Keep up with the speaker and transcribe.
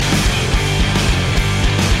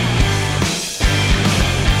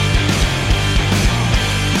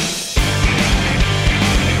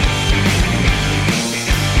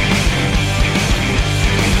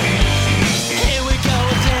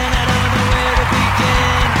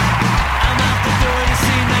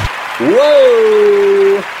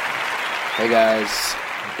Whoa! Hey guys,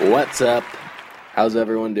 what's up? How's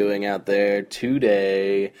everyone doing out there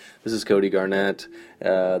today? This is Cody Garnett.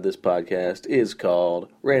 This podcast is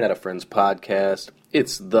called Ran Out of Friends Podcast.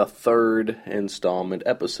 It's the third installment,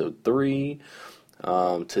 episode 3.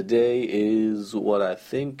 Today is what I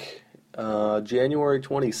think, January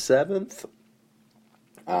 27th.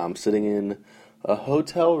 I'm sitting in a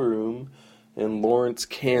hotel room in Lawrence,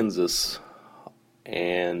 Kansas,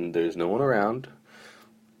 and there's no one around.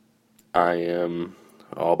 I am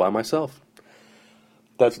all by myself.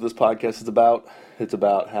 That's what this podcast is about. It's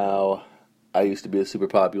about how I used to be a super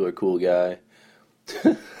popular, cool guy.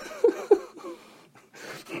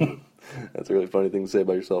 That's a really funny thing to say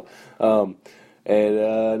about yourself. And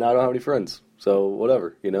now I don't have any friends. So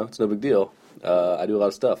whatever, it's no big deal. I do a lot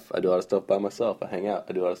of stuff. I do a lot of stuff by myself. I hang out.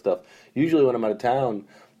 I do a lot of stuff. Usually when I'm out of town,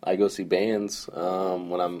 I go see bands.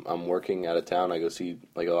 When I'm working out of town, I go see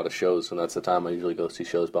a lot of shows, and that's the time I usually go see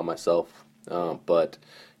shows by myself. But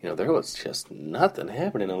there was just nothing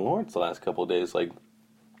happening in Lawrence the last couple of days. Like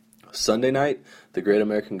Sunday night, the Great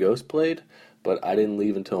American Ghost played, but I didn't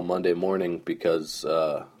leave until Monday morning because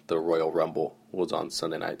the Royal Rumble was on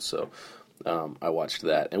Sunday night. So I watched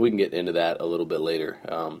that, and we can get into that a little bit later.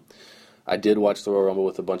 I did watch the Royal Rumble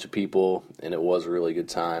with a bunch of people, and it was a really good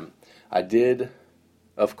time. I did,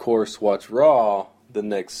 of course, watch Raw the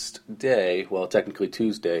next day, well, technically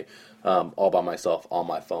Tuesday, all by myself on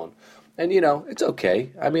my phone. And, it's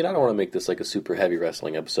okay. I mean, I don't want to make this like a super heavy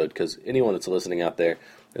wrestling episode, because anyone that's listening out there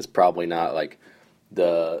is probably not like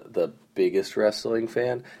the biggest wrestling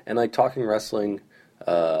fan. And like talking wrestling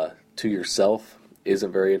to yourself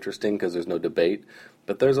isn't very interesting because there's no debate.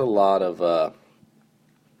 But there's a lot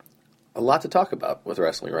to talk about with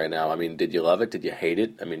wrestling right now. I mean, did you love it? Did you hate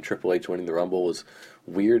it? I mean, Triple H winning the Rumble was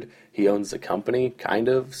weird. He owns the company, kind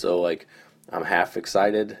of. So, like, I'm half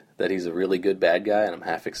excited that he's a really good bad guy, and I'm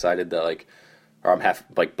half excited that, or I'm half,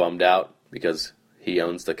 bummed out because he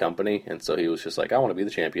owns the company, and so he was just like, I want to be the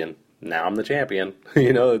champion. Now I'm the champion.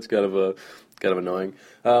 It's kind of annoying.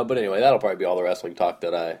 But anyway, that'll probably be all the wrestling talk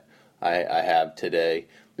that I have today.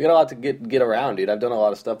 We got a lot to get around, dude. I've done a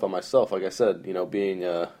lot of stuff by myself. Like I said, being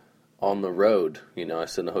on the road, I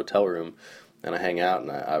sit in a hotel room and I hang out,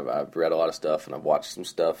 and I've read a lot of stuff, and I've watched some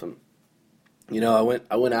stuff, and I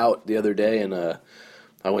went out the other day, and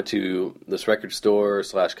I went to this record store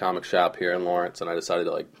 / comic shop here in Lawrence, and I decided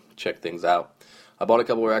to check things out. I bought a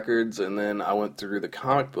couple records, and then I went through the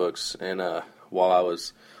comic books, and while I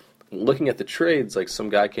was looking at the trades, some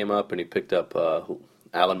guy came up and he picked up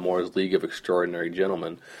Alan Moore's League of Extraordinary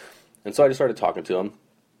Gentlemen, and so I just started talking to him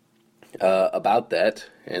about that,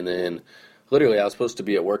 and then literally I was supposed to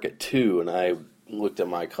be at work at 2, and I looked at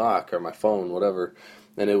my clock or my phone, whatever,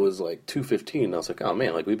 and it was 2:15. I was like, oh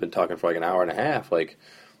man, we've been talking for an hour and a half.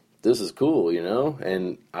 This is cool,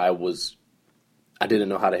 and I didn't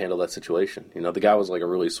know how to handle that situation. The guy was a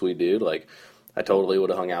really sweet dude. I totally would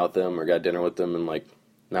have hung out with him or got dinner with him, and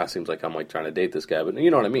now it seems like I'm trying to date this guy, but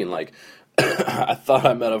you know what I mean? I thought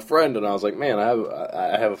I met a friend, and I was like, man,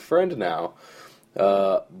 I have a friend now.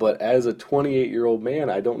 But as a 28-year-old man,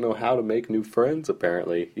 I don't know how to make new friends,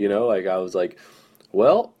 apparently. I was like,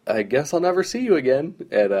 well, I guess I'll never see you again,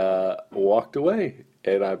 and walked away,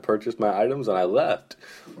 and I purchased my items, and I left.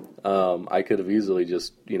 I could have easily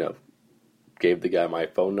just, gave the guy my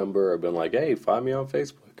phone number, or been like, hey, find me on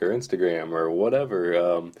Facebook or Instagram or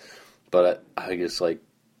whatever, but I just,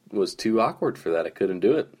 was too awkward for that. I couldn't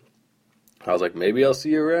do it. I was like, maybe I'll see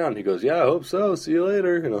you around. He goes, yeah, I hope so. See you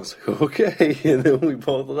later. And I was like, okay. And then we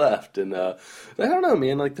both left. And I don't know,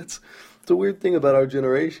 man. That's a weird thing about our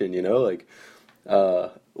generation, when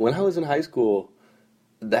I was in high school,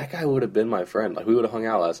 that guy would have been my friend. We would have hung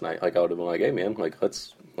out last night. I would have been like, hey, man,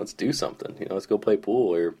 let's do something. Let's go play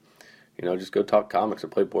pool, or, just go talk comics or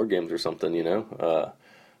play board games or something,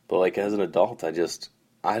 But, as an adult, I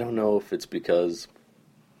don't know if it's because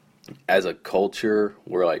as a culture,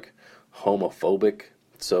 we're, homophobic,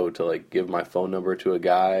 so to give my phone number to a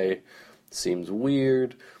guy seems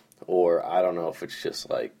weird, or I don't know if it's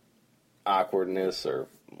just awkwardness or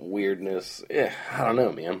weirdness. I don't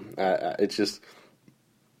know, man. It's just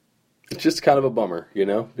kind of a bummer,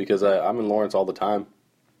 because I'm in Lawrence all the time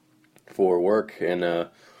for work, and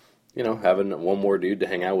having one more dude to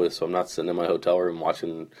hang out with, so I'm not sitting in my hotel room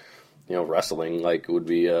watching wrestling would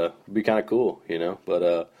be kind of cool,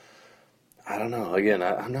 but I don't know. Again,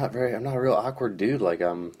 I'm not a real awkward dude.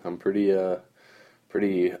 I'm pretty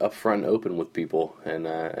upfront and open with people. And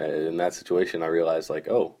in that situation, I realized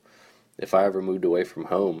if I ever moved away from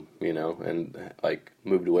home, and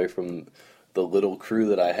moved away from the little crew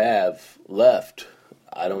that I have left,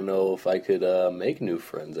 I don't know if I could make new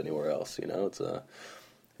friends anywhere else. You know,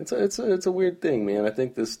 it's a weird thing, man. I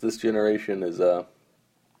think this generation is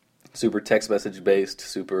super text message based,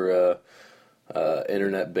 super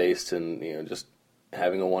internet based, and just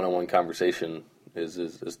having a one-on-one conversation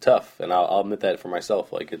is tough. And I'll admit that for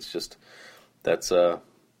myself. Like it's just that's I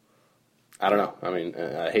don't know. I mean,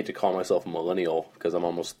 I hate to call myself a millennial because I'm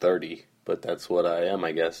almost 30, but that's what I am,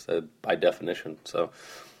 I guess, by definition. So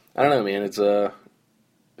I don't know, man. It's a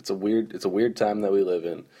weird time that we live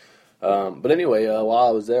in. But anyway, while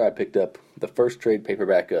I was there, I picked up the first trade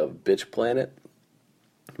paperback of Bitch Planet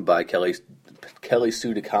by Kelly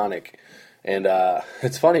Sue DeConnick. And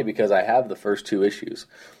it's funny because I have the first two issues,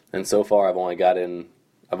 and so far I've only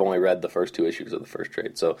read the first two issues of the first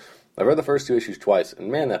trade. So I've read the first two issues twice,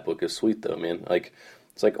 and man, that book is sweet though, man. Like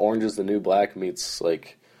it's like Orange is the New Black meets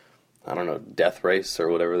like I don't know, Death Race or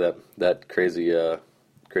whatever that crazy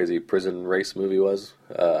prison race movie was.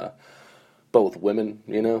 But with women,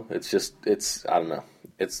 it's I don't know.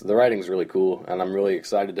 The writing's really cool, and I'm really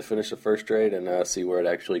excited to finish the first trade and see where it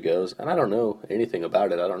actually goes. And I don't know anything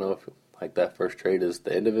about it. I don't know if like that first trade is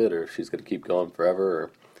the end of it, or if she's going to keep going forever,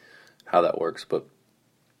 or how that works. But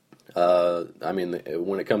I mean,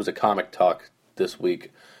 when it comes to comic talk this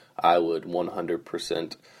week, I would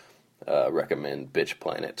 100% recommend Bitch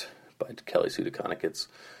Planet by Kelly Sue DeConnick. It's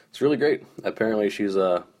really great. Apparently, she's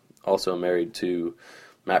also married to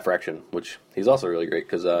Matt Fraction, which he's also really great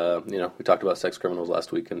because, we talked about Sex Criminals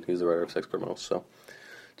last week, and he's the writer of Sex Criminals, so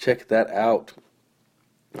check that out.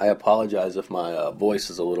 I apologize if my voice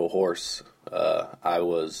is a little hoarse. I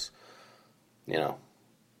was, it's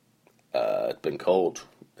been cold,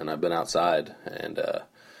 and I've been outside, and I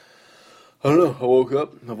don't know, I woke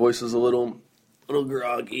up, my voice is a little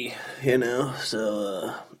groggy,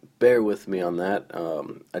 so bear with me on that.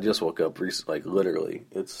 I just woke up like literally,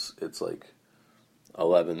 it's like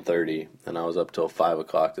 11:30, and I was up till 5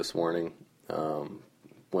 o'clock this morning.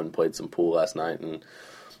 Went and played some pool last night and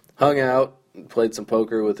hung out, played some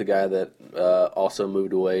poker with a guy that also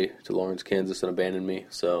moved away to Lawrence, Kansas and abandoned me.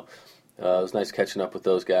 So it was nice catching up with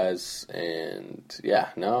those guys, and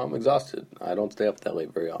yeah, now I'm exhausted. I don't stay up that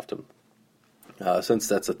late very often. Since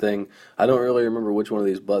that's a thing, I don't really remember which one of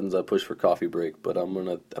these buttons I push for coffee break, but I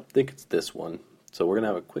think it's this one. So we're going to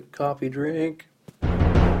have a quick coffee drink.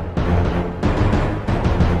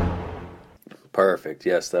 Perfect.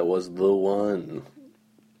 Yes, that was the one.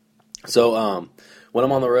 So, when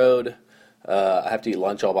I'm on the road, I have to eat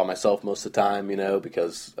lunch all by myself most of the time,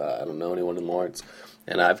 because I don't know anyone in Lawrence.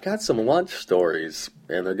 And I've got some lunch stories,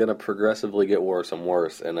 and they're going to progressively get worse and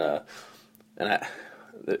worse. And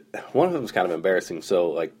one of them is kind of embarrassing,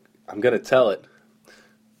 so, I'm going to tell it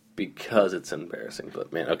because it's embarrassing.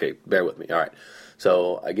 But, man, okay, bear with me. All right.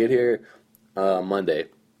 So, I get here Monday,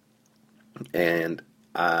 and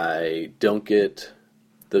I don't get...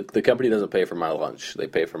 The company doesn't pay for my lunch. They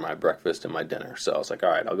pay for my breakfast and my dinner. So I was like, all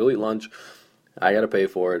right, I'll go eat lunch. I got to pay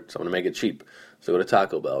for it, so I'm going to make it cheap. So I go to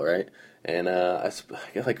Taco Bell, right? And I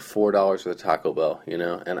get like $4 for the Taco Bell,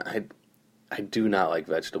 and I do not like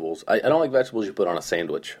vegetables. I don't like vegetables you put on a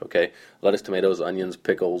sandwich, okay? Lettuce, tomatoes, onions,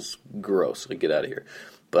 pickles, gross. Like, get out of here.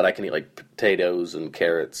 But I can eat like potatoes and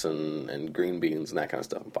carrots and green beans and that kind of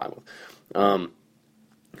stuff I'm fine with.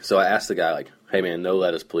 So I asked the guy, hey man, no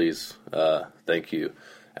lettuce please, thank you.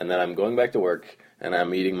 And then I'm going back to work, and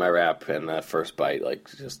I'm eating my wrap, and that first bite,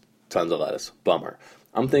 just tons of lettuce. Bummer.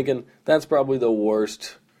 I'm thinking, that's probably the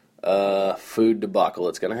worst food debacle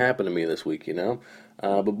that's going to happen to me this week,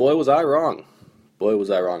 But boy, was I wrong. Boy, was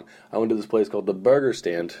I wrong. I went to this place called The Burger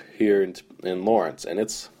Stand here in Lawrence, and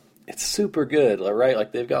it's super good,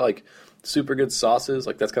 right? They've got, super good sauces.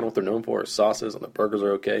 That's kind of what they're known for, is sauces, and the burgers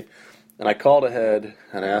are okay. And I called ahead,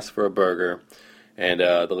 and I asked for a burger, and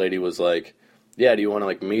the lady was like, yeah, do you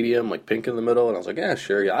want medium, pink in the middle? And I was like, yeah,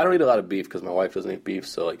 sure. Yeah, I don't eat a lot of beef because my wife doesn't eat beef,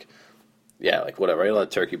 so whatever. I eat a lot of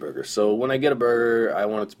turkey burgers. So when I get a burger, I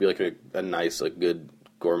want it to be a nice, good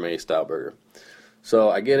gourmet style burger. So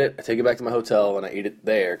I get it, I take it back to my hotel, and I eat it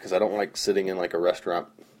there because I don't like sitting in a restaurant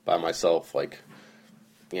by myself,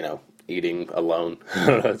 eating alone. I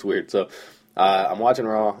don't know, it's weird. So I'm watching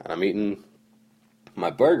Raw, and I'm eating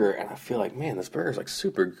my burger, and I feel like, man, this burger's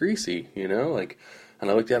super greasy, and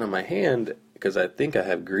I look down at my hand because I think I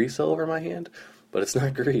have grease all over my hand, but it's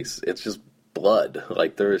not grease. It's just blood.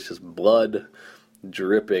 There is just blood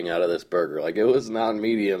dripping out of this burger. It was not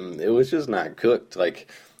medium. It was just not cooked. It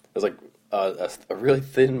was a really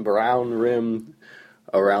thin brown rim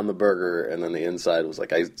around the burger, and then the inside was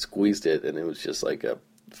I squeezed it, and it was just a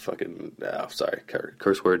fucking, sorry,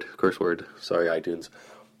 curse word. Sorry, iTunes.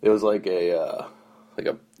 It was a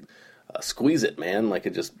squeeze it, man, like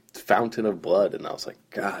it just fountain of blood. And I was like,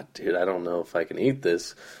 God, dude, I don't know if I can eat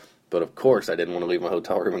this. But of course, I didn't want to leave my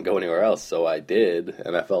hotel room and go anywhere else, so I did.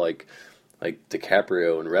 And I felt like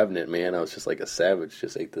DiCaprio in Revenant, man. I was just like a savage,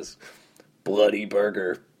 just ate this bloody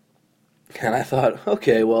burger. And I thought,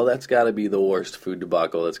 okay, well, that's got to be the worst food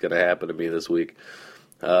debacle that's going to happen to me this week.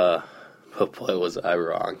 But boy, was I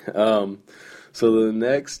wrong. So the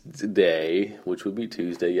next day, which would be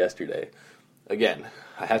Tuesday, yesterday, again,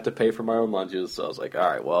 I have to pay for my own lunches, so I was like, all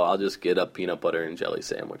right, well, I'll just get a peanut butter and jelly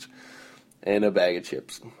sandwich and a bag of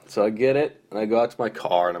chips. So I get it, and I go out to my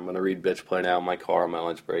car, and I'm going to read Bitch Play Now in my car on my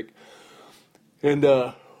lunch break. And,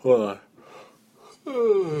 hold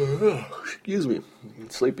on. Excuse me, I'm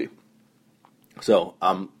sleepy. So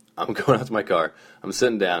I'm going out to my car. I'm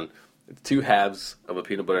sitting down. It's 2 halves of a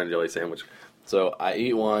peanut butter and jelly sandwich. So I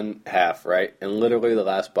eat one half, right? And literally the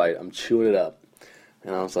last bite, I'm chewing it up.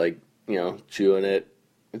 And I was like, chewing it.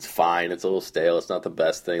 It's fine. It's a little stale. It's not the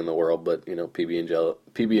best thing in the world, but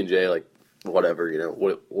PB&J, like whatever.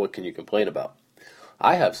 What can you complain about?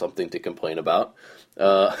 I have something to complain about.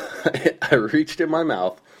 I reached in my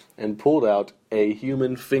mouth and pulled out a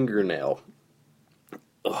human fingernail.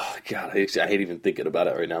 Oh, God, I hate even thinking about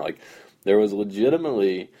it right now. Like, there was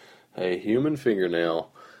legitimately a human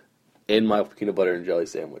fingernail in my peanut butter and jelly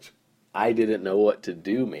sandwich. I didn't know what to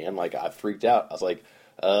do, man. Like, I freaked out. I was like,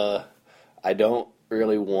 I don't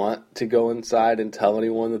really want to go inside and tell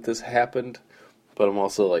anyone that this happened, but I'm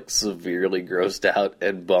also, like, severely grossed out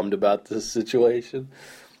and bummed about this situation.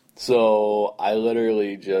 So I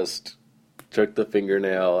literally just took the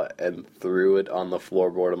fingernail and threw it on the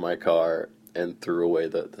floorboard of my car and threw away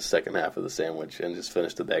the second half of the sandwich and just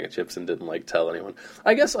finished the bag of chips and didn't, tell anyone.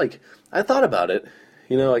 I guess, I thought about it.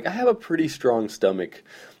 I have a pretty strong stomach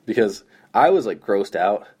because I was, grossed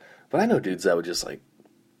out. But I know dudes that would just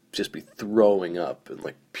be throwing up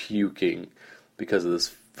and, puking because of this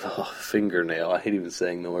fingernail. I hate even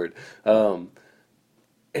saying the word. And,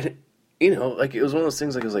 it was one of those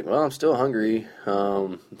things, I was like, well, I'm still hungry.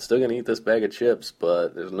 I'm still going to eat this bag of chips,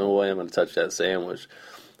 but there's no way I'm going to touch that sandwich.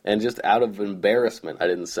 And just out of embarrassment, I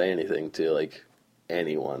didn't say anything to,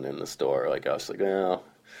 anyone in the store. I was like, no,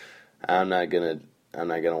 I'm not gonna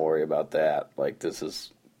worry about that. This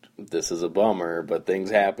is a bummer, but things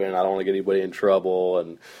happen. I don't want to get anybody in trouble,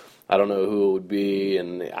 and I don't know who it would be.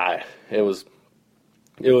 And it was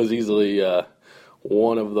easily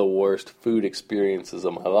one of the worst food experiences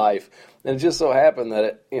of my life. And it just so happened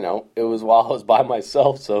that it was while I was by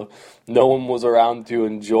myself, so no one was around to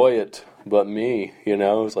enjoy it but me.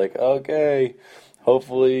 It's like, okay,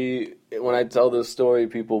 hopefully when I tell this story,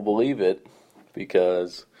 people believe it,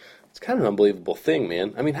 because it's kind of an unbelievable thing,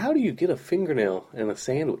 man. I mean, how do you get a fingernail in a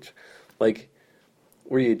sandwich?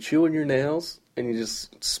 Were you chewing your nails and you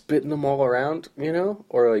just spitting them all around,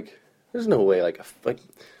 Or, there's no way, I've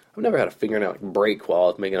never had a fingernail, break while I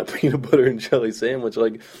was making a peanut butter and jelly sandwich.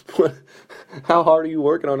 What? How hard are you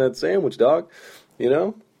working on that sandwich, dog?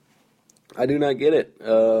 I do not get it.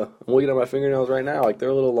 I'm looking at my fingernails right now. They're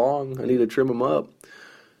a little long. I need to trim them up.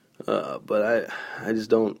 But I just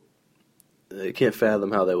don't, I can't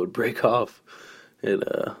fathom how that would break off and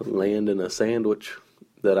land in a sandwich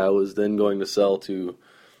that I was then going to sell to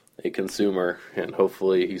a consumer, and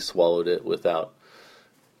hopefully he swallowed it without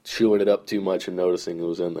chewing it up too much and noticing it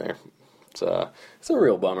was in there. It's a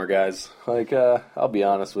real bummer, guys. I'll be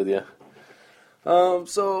honest with you.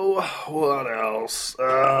 So what else?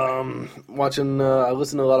 Watching, I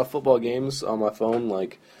listen to a lot of football games on my phone.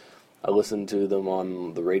 I listen to them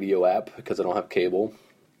on the radio app because I don't have cable.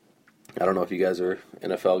 I don't know if you guys are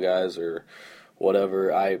NFL guys or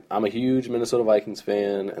whatever. I'm a huge Minnesota Vikings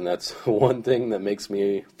fan, and that's one thing that makes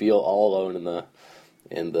me feel all alone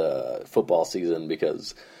in the football season,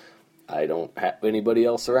 because I don't have anybody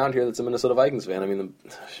else around here that's a Minnesota Vikings fan. I mean,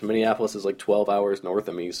 Minneapolis is 12 hours north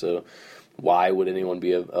of me, so why would anyone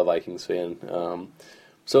be a Vikings fan?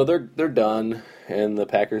 So they're done, and the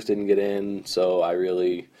Packers didn't get in, so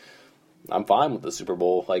I'm fine with the Super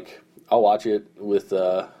Bowl. I'll watch it with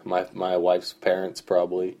my wife's parents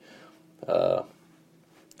probably. I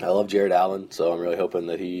love Jared Allen, so I'm really hoping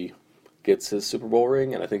that he gets his Super Bowl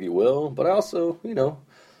ring, and I think he will. But I also,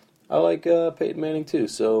 I like Peyton Manning too,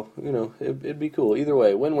 so, it'd be cool. Either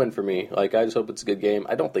way, win-win for me. I just hope it's a good game.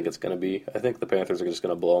 I don't think it's going to be. I think the Panthers are just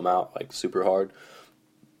going to blow them out, super hard.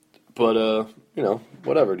 But,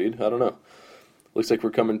 whatever, dude. I don't know. Looks like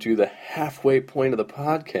we're coming to the halfway point of the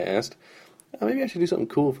podcast. Maybe I should do something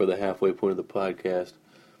cool for the halfway point of the podcast.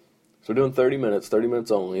 So we're doing 30 minutes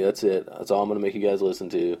only. That's it. That's all I'm going to make you guys listen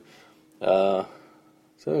to. So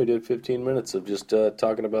we did 15 minutes of just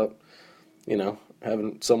talking about,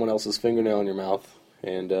 having someone else's fingernail in your mouth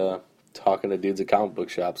and talking to dudes at comic book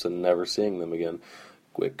shops and never seeing them again.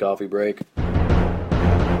 Quick coffee break.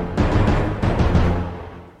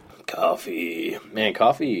 Coffee. Man,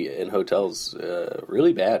 coffee in hotels,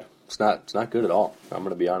 really bad. It's not good at all. I'm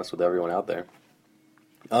going to be honest with everyone out there.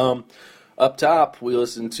 Up top, we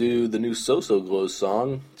listened to the new So Glows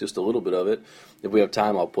song, just a little bit of it. If we have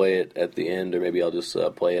time, I'll play it at the end, or maybe I'll just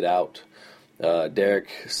play it out. Derek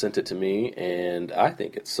sent it to me, and I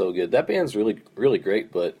think it's so good. That band's really, really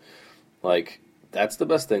great, but, like, that's the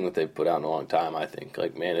best thing that they've put out in a long time, I think.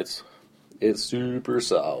 Like, man, it's super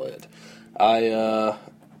solid. I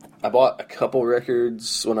bought a couple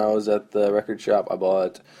records when I was at the record shop. I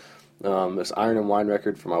bought this Iron and Wine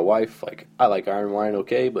record for my wife. Like, I like Iron and Wine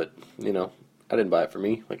okay, but, you know, I didn't buy it for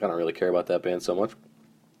me. Like, I don't really care about that band so much.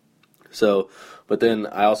 So, but then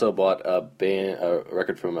I also bought a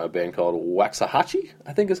record from a band called Waxahachie,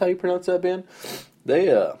 I think is how you pronounce that band.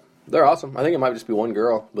 They're awesome. I think it might just be one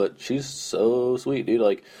girl, but she's so sweet, dude.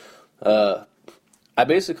 Like, I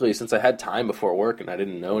basically, since I had time before work and I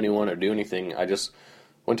didn't know anyone or do anything, I just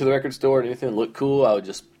went to the record store and anything that looked cool, I would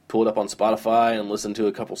just pull it up on Spotify and listen to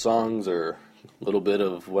a couple songs or a little bit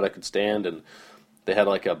of what I could stand, and they had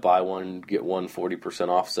like a buy one, get one 40%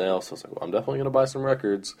 off sale, so I was like, well, I'm definitely going to buy some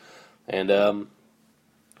records. And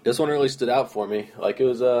this one really stood out for me. Like, it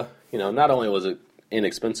was, not only was it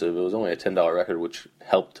inexpensive, it was only a $10 record, which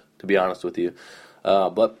helped, to be honest with you.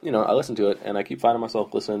 But, I listened to it, and I keep finding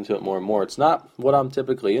myself listening to it more and more. It's not what I'm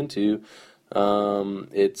typically into.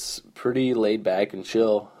 It's pretty laid back and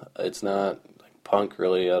chill. It's not like punk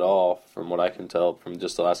really at all, from what I can tell from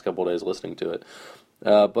just the last couple of days listening to it.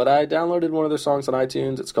 But I downloaded one of their songs on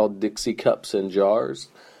iTunes. It's called Dixie Cups and Jars.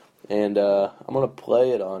 And I'm going to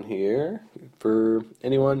play it on here for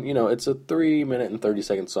anyone. It's a 3-minute and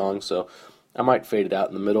 30-second song, so I might fade it out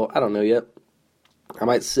in the middle. I don't know yet. I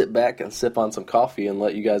might sit back and sip on some coffee and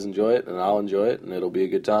let you guys enjoy it, and I'll enjoy it, and it'll be a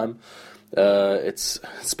good time. It's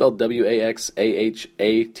spelled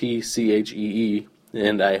Waxahatchee,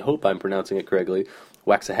 and I hope I'm pronouncing it correctly.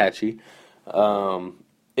 Waxahachie.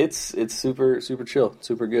 It's super, super chill,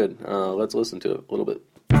 super good. Let's listen to it a little bit.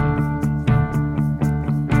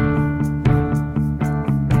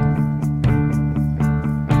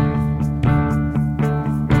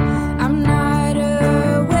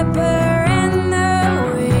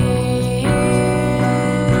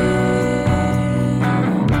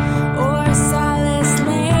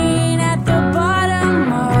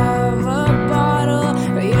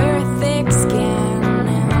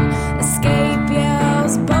 Escape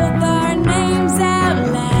yells both our names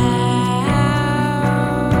out loud.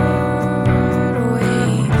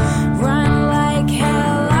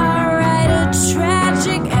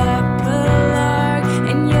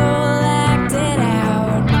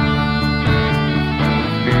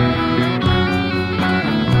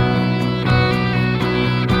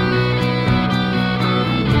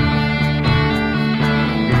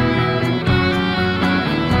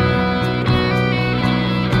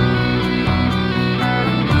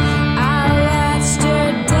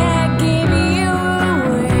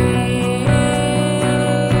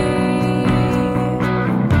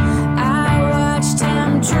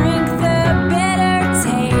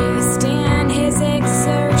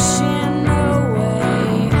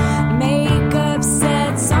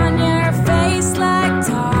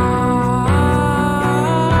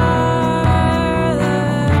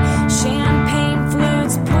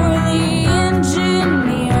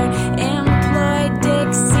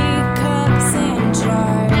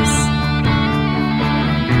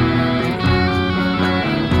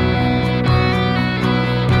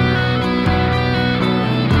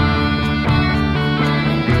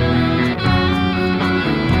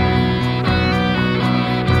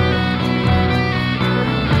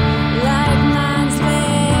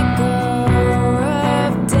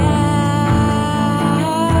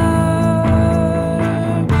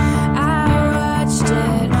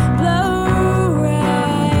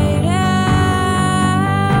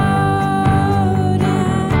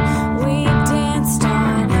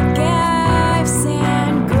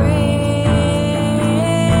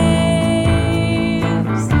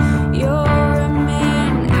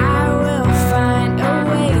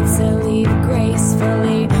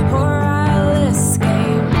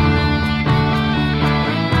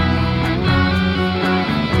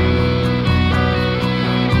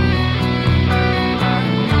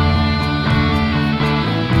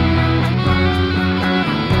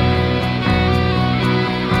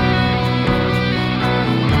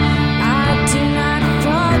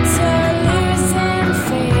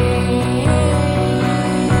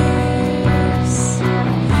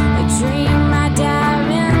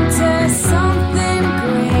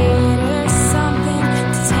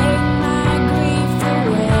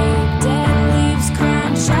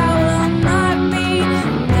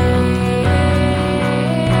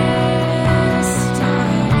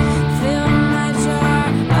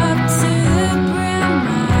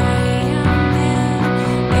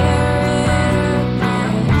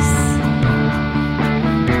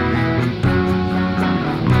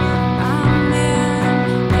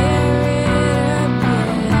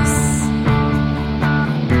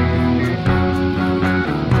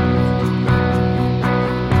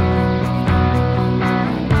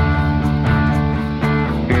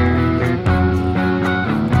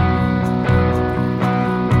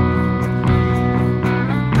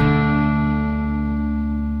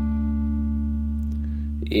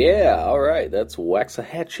 Yeah, all right. That's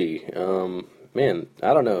Waxahachie. Man,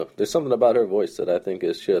 I don't know. There's something about her voice that I think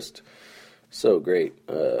is just so great.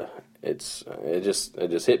 It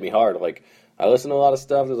just hit me hard. Like, I listen to a lot of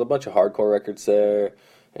stuff. There's a bunch of hardcore records there,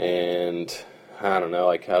 and I don't know.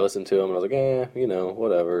 Like, I listened to them and I was like,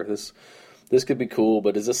 whatever. This could be cool,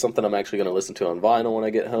 but is this something I'm actually going to listen to on vinyl when I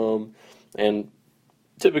get home? And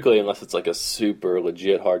typically, unless it's like a super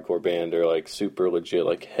legit hardcore band or like super legit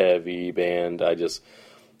like heavy band,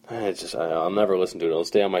 I'll never listen to it. It'll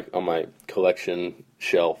stay on my collection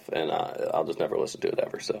shelf, and I'll just never listen to it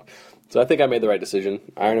ever. So I think I made the right decision.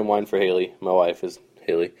 Iron and Wine for Haley. My wife is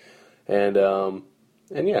Haley, and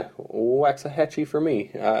yeah, Waxahachie for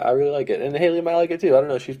me. I really like it, and Haley might like it too. I don't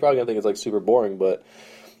know. She's probably gonna think it's like super boring, but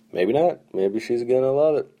maybe not. Maybe she's gonna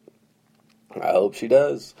love it. I hope she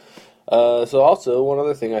does. So also, one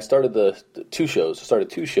other thing, I started the two shows. I started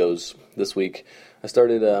two shows this week. I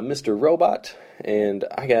started Mr. Robot, and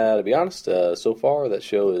I gotta be honest, so far that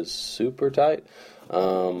show is super tight.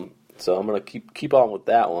 So I'm gonna keep on with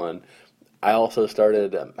that one. I also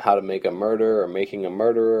started How to Make a Murder or Making a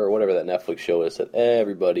Murderer or whatever that Netflix show is that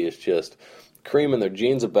everybody is just creaming their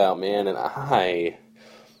jeans about, man. And I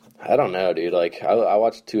don't know, dude. Like, I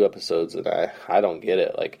watched 2 episodes and I don't get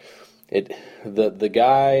it. Like, the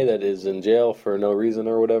guy that is in jail for no reason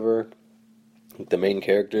or whatever, the main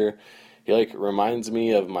character, he like reminds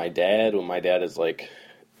me of my dad when my dad is like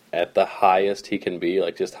at the highest he can be,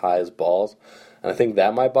 like just high as balls. And I think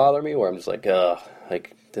that might bother me, where I'm just like,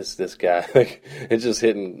 like this guy, like it's just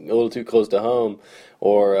hitting a little too close to home.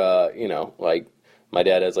 Or like my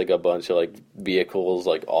dad has like a bunch of like vehicles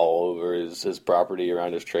like all over his property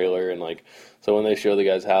around his trailer, and like so when they show the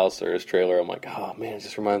guy's house or his trailer, I'm like, oh man, it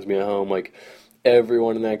just reminds me of home. Like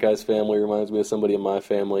everyone in that guy's family reminds me of somebody in my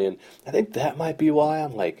family, and I think that might be why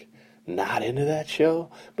I'm like not into that show.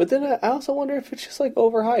 But then I also wonder if it's just like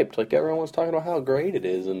overhyped. Like everyone's talking about how great it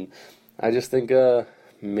is, and I just think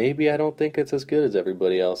maybe I don't think it's as good as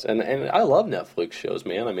everybody else. And I love Netflix shows,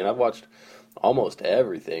 man. I mean, I've watched almost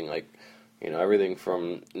everything, like everything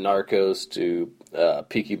from Narcos to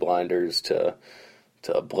Peaky Blinders to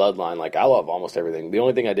Bloodline. Like I love almost everything. The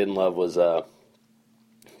only thing I didn't love was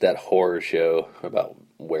that horror show about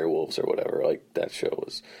werewolves or whatever. Like that show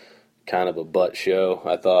was kind of a butt show.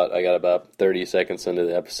 I thought I got about 30 seconds into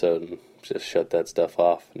the episode and just shut that stuff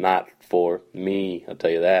off. Not for me, I'll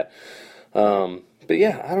tell you that. But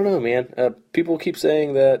yeah, I don't know, man. People keep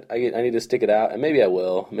saying that I need to stick it out, and maybe I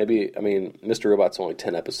will. Maybe, I mean, Mr. Robot's only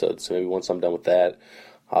 10 episodes, so maybe once I'm done with that,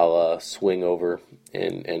 I'll swing over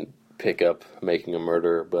and pick up Making a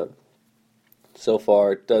Murderer. But so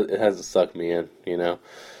far, it hasn't sucked me in,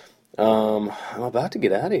 I'm about to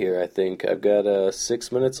get out of here, I think. I've got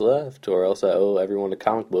 6 minutes left, or else I owe everyone a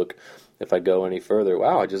comic book if I go any further.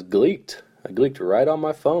 Wow, I just gleeked. I gleeked right on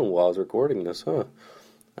my phone while I was recording this, huh?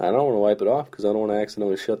 I don't want to wipe it off because I don't want to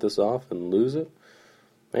accidentally shut this off and lose it.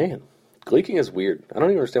 Man, gleeking is weird. I don't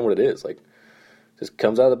even understand what it is. Like, just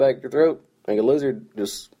comes out of the back of your throat, like a lizard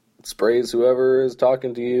just sprays whoever is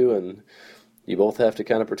talking to you, and you both have to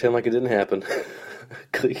kind of pretend like it didn't happen.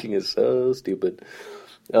 Gleeking is so stupid.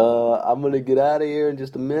 I'm going to get out of here in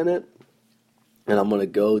just a minute, and I'm going to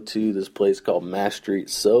go to this place called Mass Street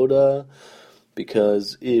Soda,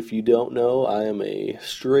 because if you don't know, I am a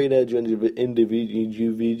straight edge individual.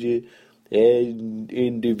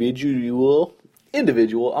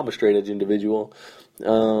 I'm a straight edge individual.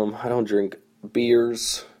 I don't drink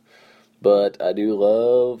beers, but I do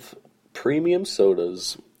love premium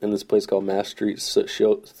sodas in this place called Mass Street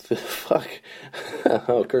Fuck.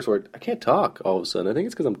 Oh, curse word. I can't talk all of a sudden. I think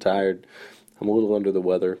it's because I'm tired. I'm a little under the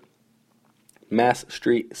weather. Mass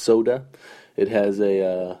Street Soda. It has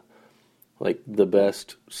a like the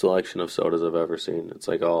best selection of sodas I've ever seen. It's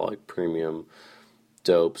like all like premium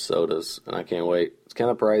dope sodas, and I can't wait. It's kind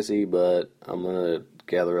of pricey, but I'm gonna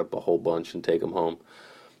gather up a whole bunch and take them home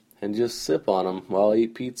and just sip on them while I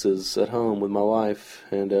eat pizzas at home with my wife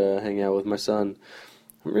and hang out with my son.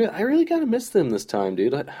 I really kind of miss them this time,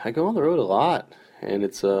 dude. I go on the road a lot, and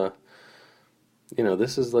it's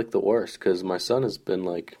this is like the worst because my son has been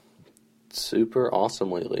like super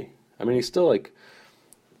awesome lately. I mean, he's still like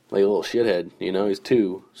a little shithead, he's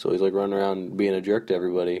 2, so he's like running around being a jerk to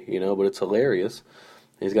everybody, but it's hilarious.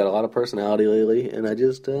 He's got a lot of personality lately, and I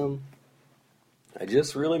just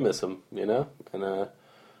really miss him, and I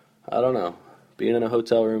don't know, being in a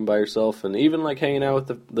hotel room by yourself, and even like hanging out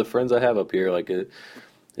with the friends I have up here, like it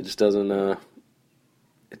just doesn't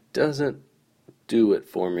do it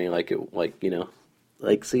for me, like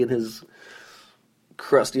seeing his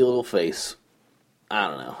crusty little face. I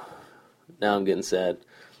don't know. Now I'm getting sad.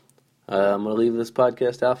 I'm going to leave this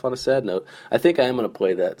podcast off on a sad note. I think I am going to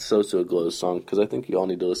play that So So Glows song because I think you all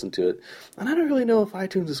need to listen to it. And I don't really know if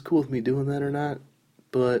iTunes is cool with me doing that or not,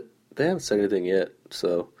 but they haven't said anything yet,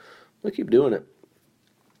 so I'll keep doing it.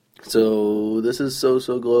 So this is So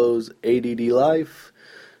So Glows ADD Life.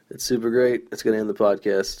 It's super great. It's going to end the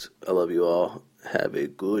podcast. I love you all. Have a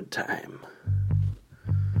good time.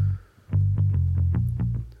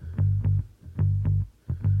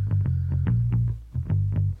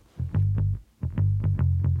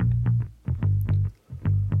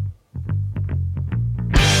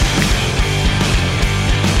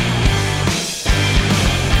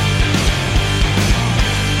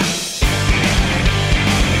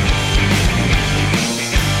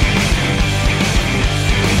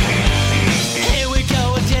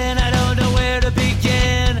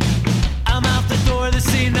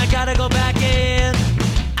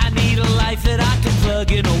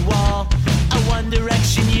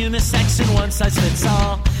 One size fits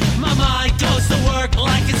all. My mind goes to work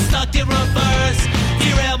like it's stuck in reverse.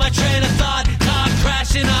 Derail my train of thought, car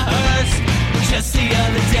crash in a hearse. Just the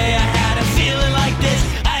other day I had a feeling like this.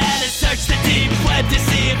 I had to search the deep web to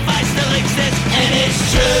see if I still exist. And it's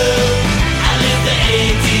true, I live the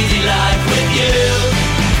ADD life with you.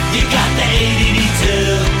 You got the ADD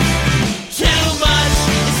too. Too much,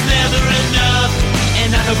 it's never enough.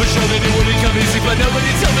 And I know for sure that it wouldn't come easy, but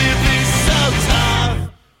nobody told me it'd be so tough.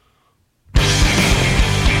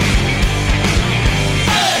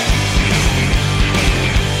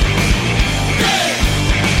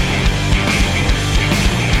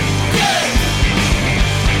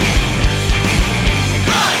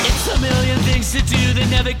 To do that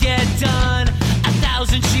never get done.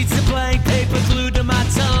 1,000 sheets of blank paper glued to my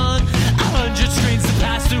tongue. 100 screens to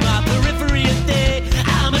pass through my periphery a day.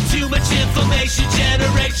 I'm a too much information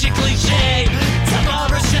generation cliche.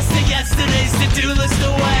 Tomorrow's just a yesterday's to-do list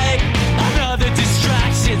away. Another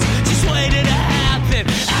distractions just waiting to happen.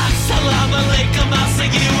 Assalamu alaikum, I'll see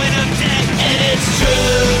you when I'm dead. And it's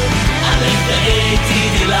true, I live the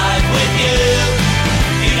ADD life with you.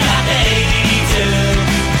 You got the ADD too.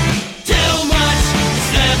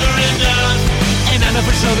 I know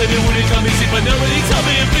for sure that it wouldn't come easy, but nobody told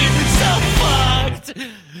me it'd be so fucked.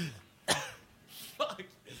 Fuck.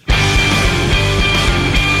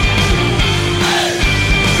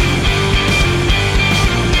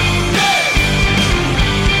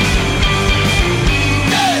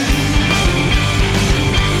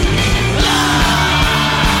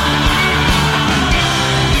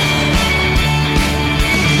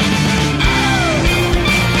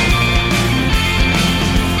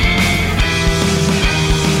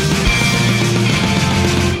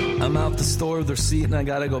 Their seat and I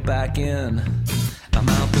gotta go back in. I'm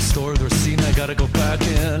out the store, their seat and I gotta go back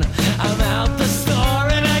in. I'm out the store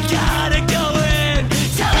and I gotta go in.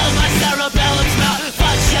 Tell them my cerebellum's not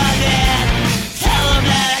functioning. Tell them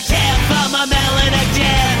that I can't find my melon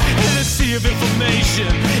again. In a sea of information,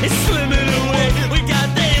 it's slimming away. We got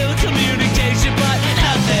the ill communication, but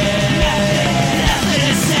nothing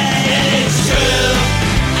to say. And it's true,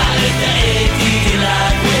 I live the ADD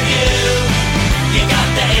life with you. You got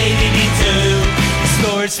the ADD too.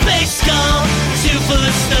 Storage space gone, too full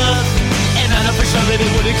of stuff. And I know for sure that it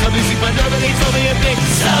wouldn't come easy, but nobody told me it'd be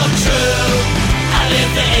so true. I live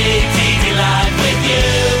the ADD